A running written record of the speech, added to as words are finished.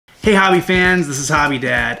Hey hobby fans, this is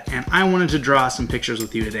HobbyDad, and I wanted to draw some pictures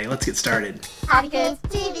with you today. Let's get started.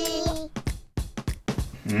 HobbyKidsTV.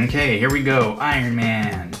 Okay, here we go. Iron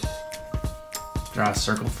Man. Draw a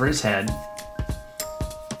circle for his head.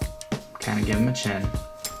 Kind of give him a chin.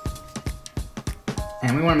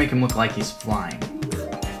 And we want to make him look like he's flying.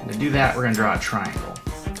 And to do that, we're going to draw a triangle.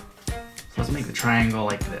 So let's make the triangle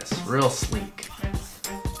like this, real sleek.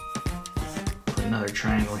 Put another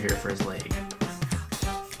triangle here for his leg.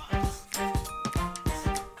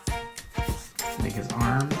 Make his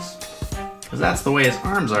arms, because that's the way his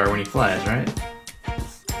arms are when he flies, right?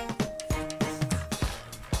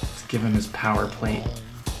 Let's give him his power plate.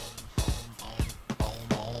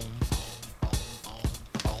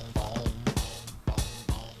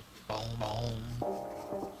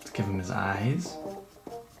 Let's give him his eyes,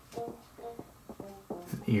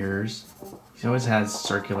 his ears. He always has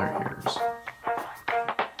circular ears.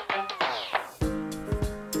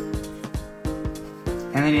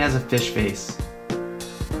 And then he has a fish face.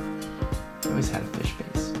 Always had a fish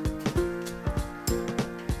face.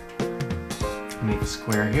 Make a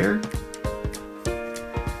square here.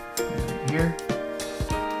 And here.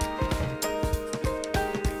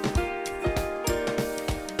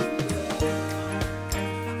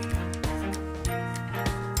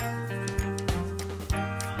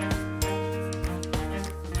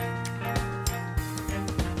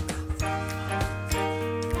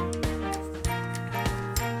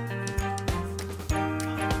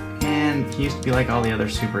 He used to be like all the other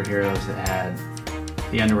superheroes that had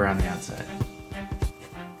the underwear on the outside.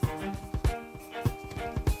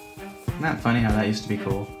 Isn't that funny how that used to be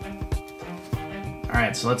cool?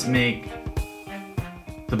 Alright, so let's make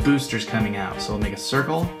the boosters coming out. So we'll make a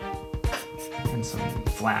circle and some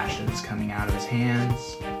flashes coming out of his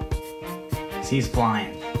hands. Because he's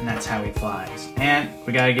flying, and that's how he flies. And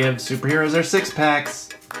we gotta give superheroes their six-packs.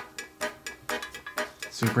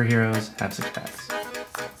 Superheroes have six-packs.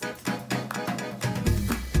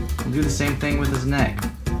 Do the same thing with his neck.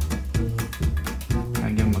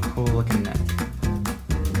 Gotta give him a cool looking neck.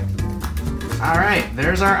 Alright,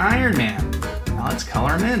 there's our Iron Man. Now let's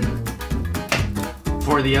color him in.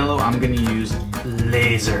 For the yellow, I'm gonna use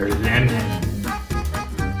Laser Lemon.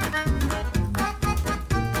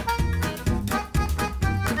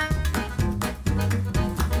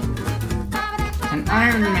 And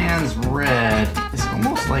Iron Man's red is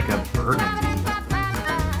almost like a burgundy.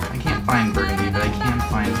 I can't find burgundy, but I can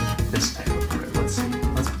find this type of red. Let's see.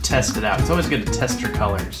 Let's test it out. It's always good to test your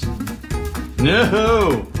colors.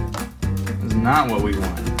 No! That's not what we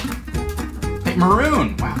want. Hey,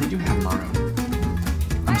 maroon! Wow, they do have maroon.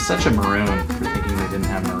 I'm such a maroon for thinking they didn't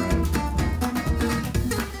have maroon.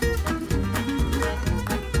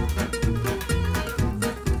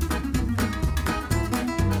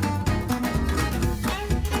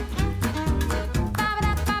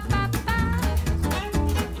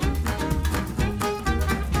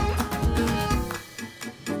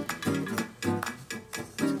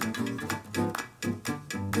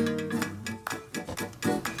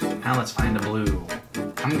 Now let's find a blue.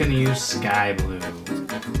 I'm gonna use sky blue.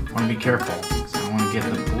 I wanna be careful, because I don't wanna get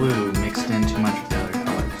the blue mixed in too much with the other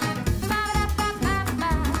colors.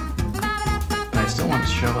 But I still want it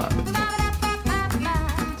to show up.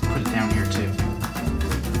 Let's put it down here too.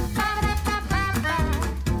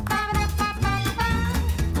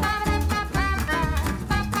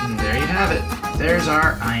 And there you have it. There's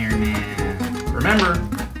our Iron Man. Remember,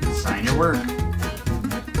 sign your work.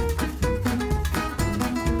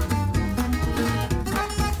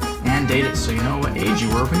 Date it so you know what age you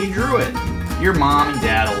were when you drew it. Your mom and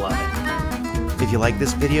dad will love it. If you like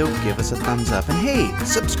this video, give us a thumbs up and hey,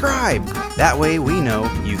 subscribe! That way we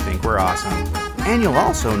know you think we're awesome. And you'll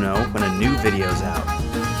also know when a new video's out.